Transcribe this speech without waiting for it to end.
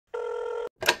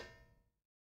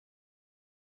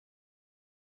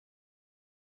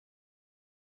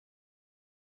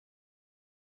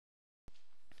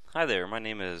Hi there, my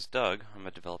name is Doug. I'm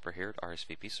a developer here at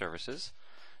RSVP Services.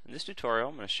 In this tutorial,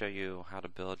 I'm going to show you how to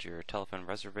build your telephone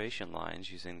reservation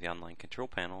lines using the online control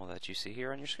panel that you see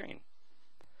here on your screen.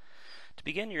 To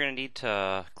begin, you're going to need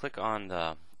to click on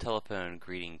the telephone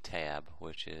greeting tab,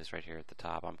 which is right here at the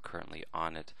top. I'm currently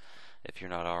on it. If you're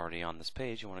not already on this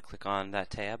page, you want to click on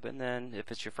that tab, and then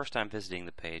if it's your first time visiting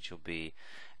the page, you'll be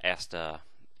asked to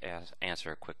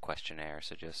answer a quick questionnaire.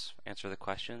 So just answer the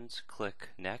questions, click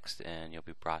next, and you'll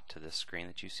be brought to this screen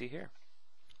that you see here.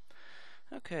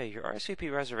 Okay, your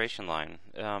RSVP reservation line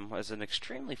is an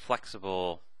extremely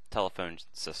flexible telephone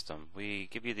system. We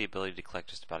give you the ability to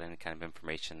collect just about any kind of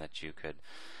information that you could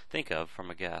think of from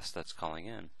a guest that's calling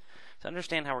in. To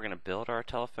understand how we're going to build our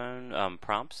telephone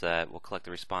prompts that will collect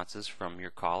the responses from your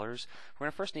callers, we're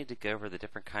going to first need to go over the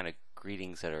different kind of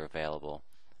greetings that are available.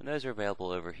 And those are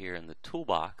available over here in the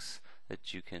toolbox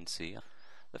that you can see.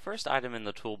 The first item in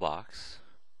the toolbox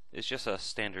is just a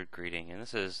standard greeting, and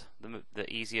this is the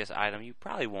easiest item. You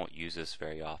probably won't use this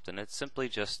very often. It's simply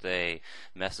just a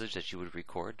message that you would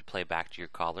record to play back to your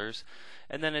callers,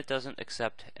 and then it doesn't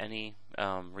accept any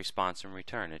response in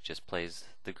return. It just plays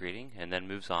the greeting and then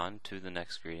moves on to the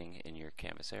next greeting in your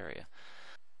canvas area.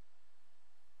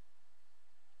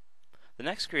 The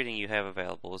next greeting you have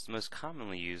available is the most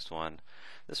commonly used one.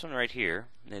 This one right here,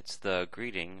 it's the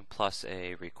greeting plus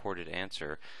a recorded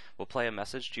answer. We'll play a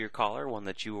message to your caller, one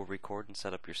that you will record and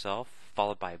set up yourself,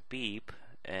 followed by a beep,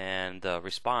 and the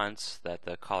response that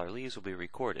the caller leaves will be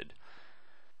recorded.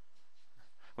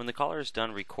 When the caller is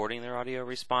done recording their audio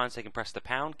response, they can press the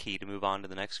pound key to move on to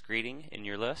the next greeting in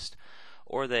your list,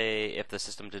 or if the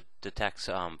system detects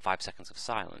 5 seconds of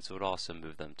silence, it would also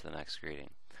move them to the next greeting.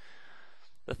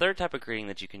 The third type of greeting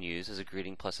that you can use is a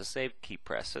greeting plus a save key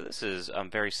press. So this is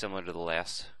very similar to the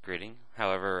last greeting.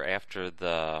 However, after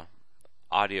the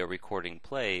audio recording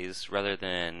plays, rather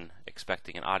than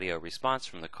expecting an audio response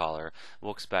from the caller,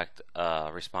 we'll expect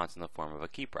a response in the form of a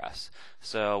key press.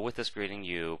 So with this greeting,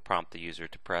 you prompt the user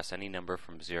to press any number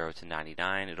from 0 to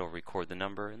 99. It'll record the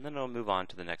number, and then it'll move on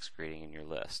to the next greeting in your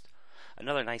list.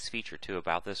 Another nice feature too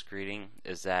about this greeting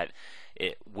is that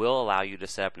it will allow you to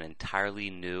set up an entirely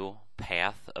new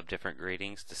path of different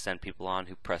greetings to send people on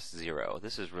who press 0.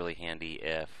 This is really handy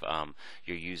if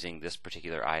you're using this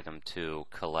particular item to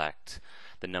collect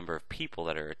the number of people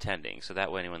that are attending. So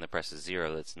that way anyone that presses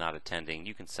 0 that's not attending,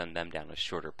 you can send them down a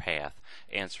shorter path,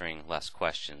 answering less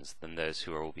questions than those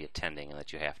who will be attending and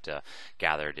that you have to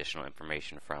gather additional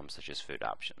information from, such as food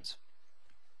options.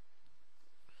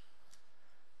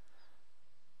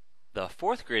 The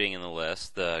fourth greeting in the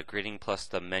list, the greeting plus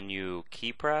the menu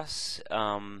key press,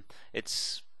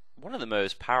 it's one of the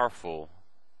most powerful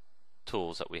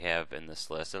tools that we have in this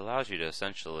list. It allows you to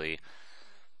essentially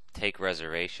take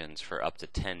reservations for up to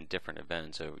 10 different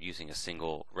events using a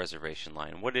single reservation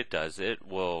line. What it does, it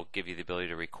will give you the ability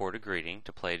to record a greeting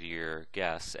to play to your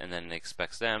guests, and then it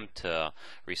expects them to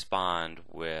respond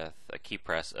with a key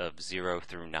press of 0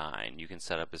 through 9. You can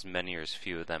set up as many or as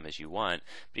few of them as you want,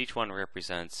 but each one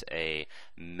represents a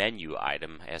menu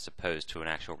item as opposed to an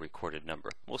actual recorded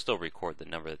number. We'll still record the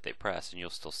number that they press, and you'll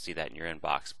still see that in your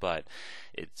inbox, but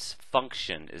its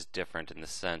function is different in the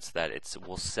sense that it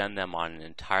will send them on an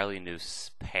entirely new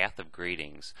path of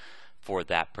greetings for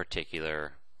that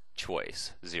particular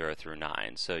choice, 0 through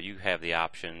 9. So you have the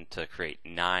option to create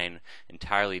 9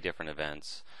 entirely different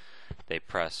events. They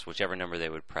press whichever number they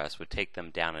would press would take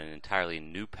them down an entirely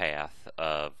new path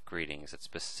of greetings that's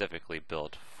specifically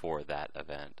built for that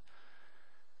event.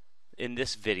 In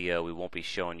this video, we won't be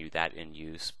showing you that in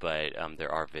use, but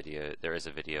there is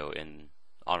a video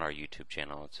on our YouTube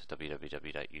channel. It's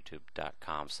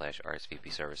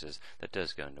www.youtube.com/RSVP Services that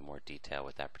does go into more detail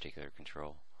with that particular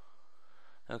control.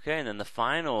 Okay, and then the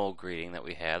final greeting that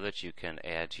we have that you can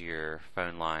add to your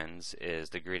phone lines is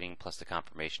the greeting plus the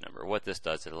confirmation number. What this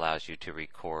does, it allows you to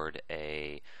record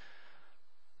an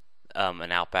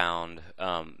outbound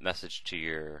message to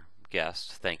your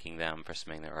guests, thanking them for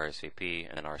submitting their RSVP,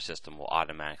 and then our system will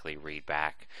automatically read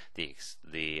back the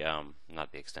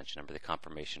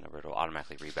confirmation number. It will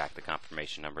automatically read back the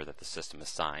confirmation number that the system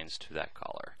assigns to that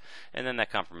caller. And then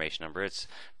that confirmation number, it's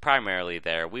primarily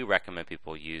there. We recommend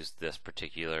people use this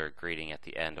particular greeting at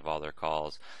the end of all their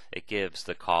calls. It gives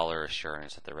the caller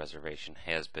assurance that the reservation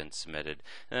has been submitted,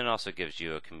 and then it also gives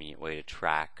you a convenient way to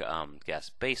track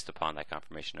guests based upon that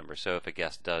confirmation number. So if a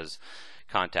guest does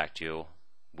contact you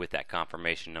with that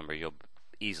confirmation number, you'll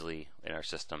easily, in our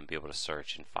system, be able to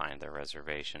search and find their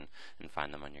reservation and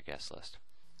find them on your guest list.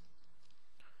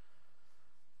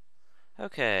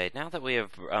 Okay, now that we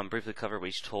have briefly covered what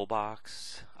each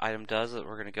toolbox item does,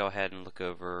 we're going to go ahead and look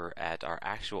over at our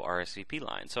actual RSVP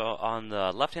line. So on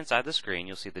the left-hand side of the screen,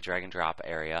 you'll see the drag and drop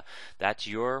area. That's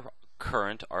your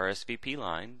current RSVP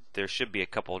line. There should be a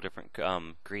couple of different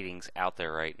greetings out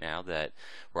there right now that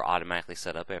were automatically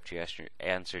set up after you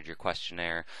answered your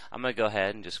questionnaire. I'm going to go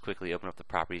ahead and just quickly open up the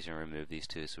properties and remove these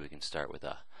two so we can start with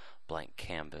a blank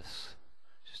canvas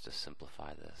just to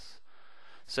simplify this.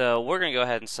 So we're going to go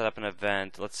ahead and set up an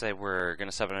event. Let's say we're going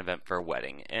to set up an event for a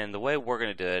wedding. And the way we're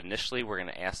going to do it, initially we're going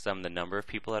to ask them the number of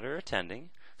people that are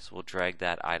attending. So we'll drag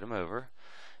that item over.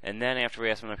 And then after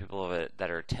we ask the number of people that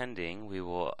are attending, we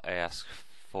will ask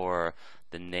for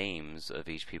the names of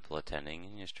each people attending.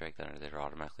 And you just drag that under there to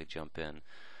automatically jump in.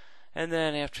 And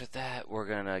then after that, we're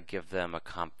going to give them a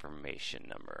confirmation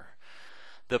number.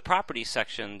 The property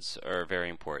sections are very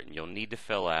important. You'll need to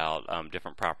fill out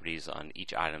different properties on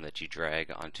each item that you drag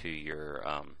onto your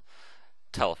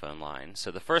telephone line.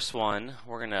 So the first one,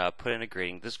 we're going to put in a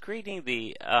greeting. This greeting,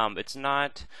 it's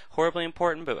not horribly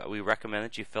important, but we recommend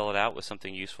that you fill it out with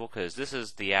something useful because this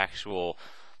is the actual,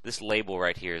 this label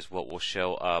right here is what will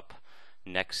show up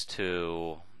next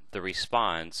to the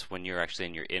response when you're actually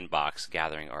in your inbox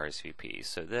gathering RSVPs.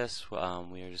 So this, we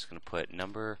are just going to put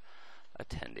number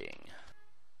attending.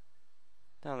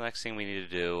 Now the next thing we need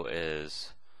to do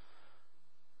is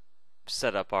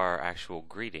set up our actual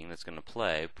greeting that's going to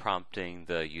play, prompting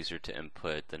the user to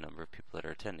input the number of people that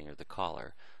are attending or the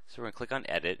caller. So we're going to click on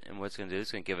edit, and what it's going to do is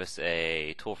it's going to give us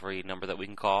a toll-free number that we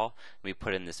can call. We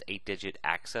put in this 8-digit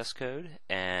access code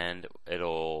and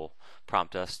it'll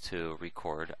prompt us to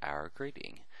record our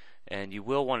greeting. And you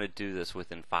will want to do this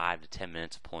within 5 to 10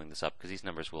 minutes of pulling this up because these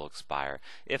numbers will expire.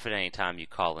 If at any time you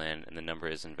call in and the number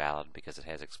is invalid because it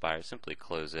has expired, simply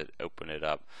close it, open it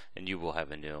up, and you will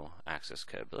have a new access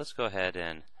code. But let's go ahead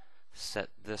and set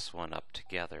this one up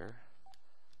together.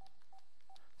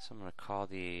 So I'm going to call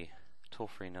the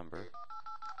toll-free number.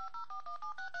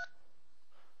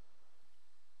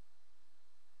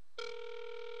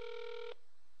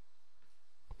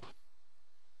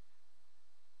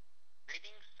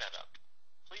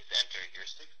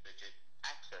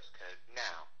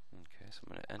 Okay, so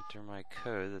I'm going to enter my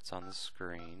code that's on the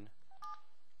screen.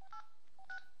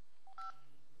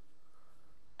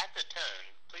 At the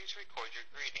tone, please record your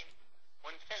greeting.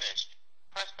 When finished,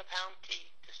 press the pound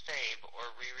key to save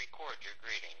or re-record your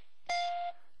greeting.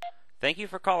 Thank you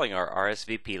for calling our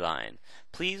RSVP line.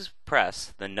 Please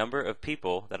press the number of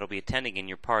people that will be attending in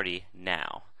your party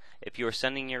now. If you are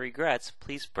sending your regrets,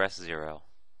 please press 0.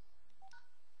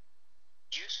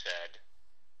 You said...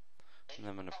 And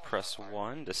I'm going to press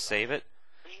 1 to save it.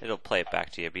 It'll play it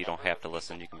back to you, but you don't have to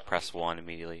listen. You can press 1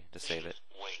 immediately to save it.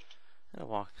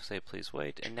 It'll say please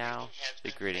wait, and now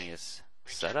the greeting is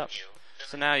set up.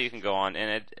 So now you can go on,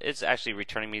 and it's actually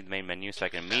returning me the main menu, so I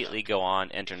can immediately go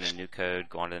on, enter in a new code,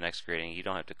 go on to the next greeting. You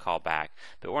don't have to call back,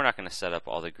 but we're not going to set up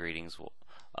all the greetings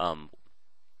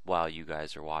while you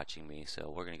guys are watching me.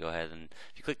 So we're going to go ahead and,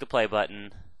 if you click the play button,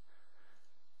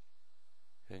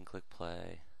 go ahead and click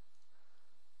play.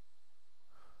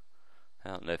 I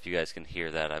don't know if you guys can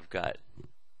hear that. I've got,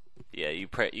 yeah, you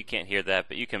can't hear that,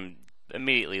 but you can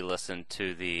immediately listen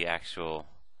to the actual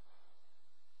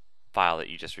file that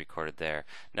you just recorded there.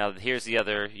 Now here's the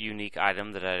other unique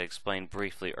item that I explained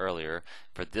briefly earlier.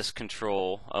 For this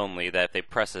control only, that if they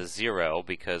press a 0,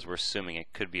 because we're assuming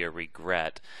it could be a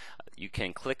regret, you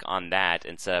can click on that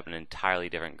and set up an entirely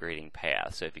different greeting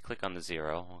path. So if you click on the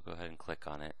 0, we'll go ahead and click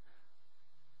on it.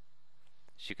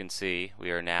 As you can see, we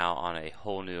are now on a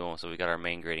whole new, so we got our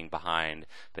main greeting behind,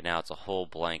 but now it's a whole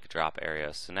blank drop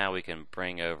area. So now we can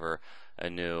bring over a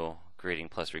new greeting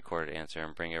plus recorded answer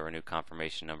and bring over a new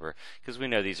confirmation number, because we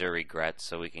know these are regrets,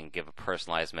 so we can give a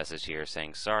personalized message here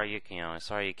saying sorry you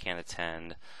can't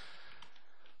attend.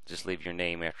 Just leave your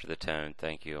name after the tone.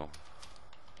 Thank you.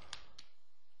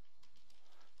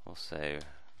 We'll say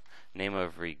name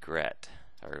of regret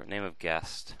or name of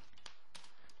guest.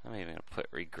 I'm even going to put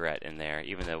regret in there,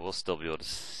 even though we'll still be able to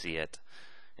see it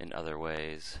in other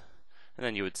ways. And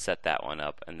then you would set that one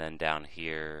up, and then down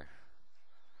here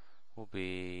will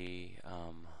be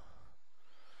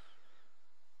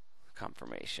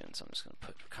confirmation. So I'm just going to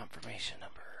put confirmation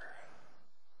number.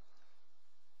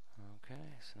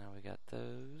 Okay, so now we got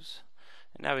those.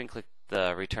 And now we can click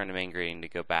the return to main greeting to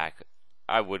go back.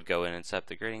 I would go in and set up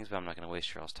the greetings, but I'm not going to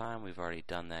waste your all's time. We've already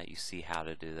done that. You see how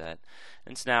to do that.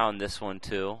 And so now in this one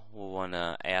too, we'll want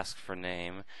to ask for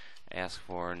name,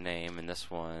 and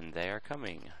this one, they are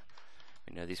coming.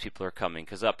 We know these people are coming,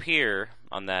 because up here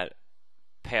on that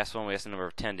past one we ask the number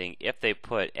of attending. If they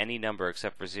put any number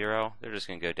except for 0, they're just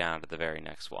going to go down to the very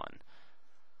next one.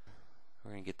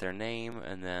 We're going to get their name,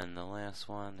 and then the last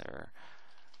one, their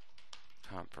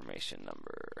confirmation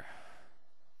number.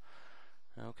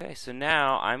 Okay, so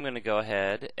now I'm going to go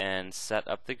ahead and set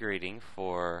up the greeting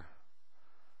for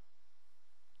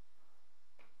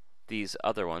these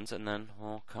other ones, and then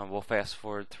we'll fast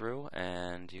forward through,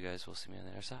 and you guys will see me on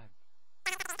the other side.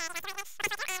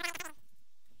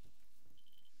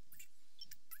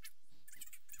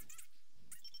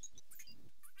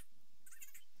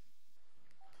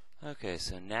 Okay,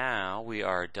 so now we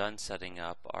are done setting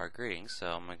up our greetings,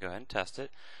 so I'm going to go ahead and test it.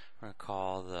 We're going to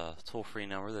call the toll-free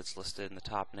number that's listed in the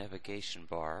top navigation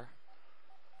bar.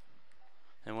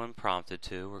 And when prompted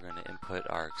to, we're going to input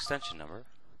our extension number,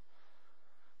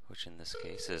 which in this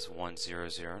case is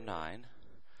 1009.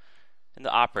 And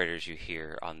the operators you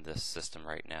hear on this system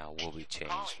right now will be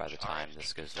changed by the time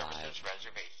this goes live.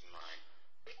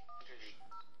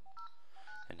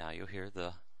 And now you'll hear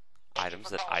the items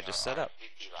that I just set up.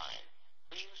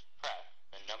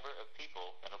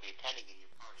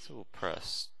 So we'll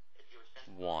press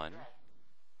 1.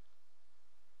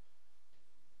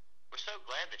 We're so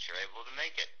glad that you're able to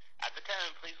make it. At the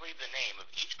tone, please leave the name of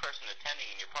each person attending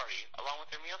in your party, along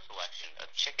with their meal selection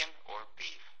of chicken or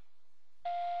beef.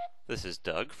 This is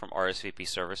Doug from RSVP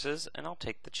Services, and I'll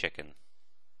take the chicken.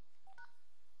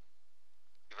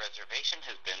 Your reservation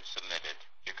has been submitted.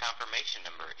 Your confirmation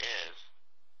number is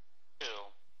 2-6.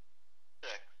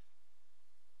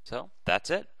 So, that's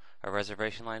it. Our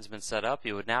reservation line's been set up.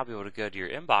 You would now be able to go to your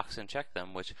inbox and check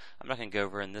them, which I'm not going to go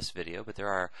over in this video, but there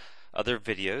are other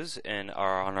videos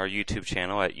on our YouTube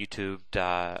channel at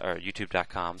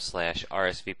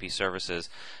youtube.com/RSVP Services,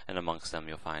 and amongst them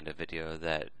you'll find a video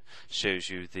that shows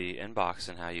you the inbox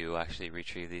and how you actually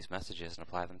retrieve these messages and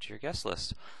apply them to your guest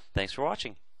list. Thanks for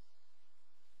watching.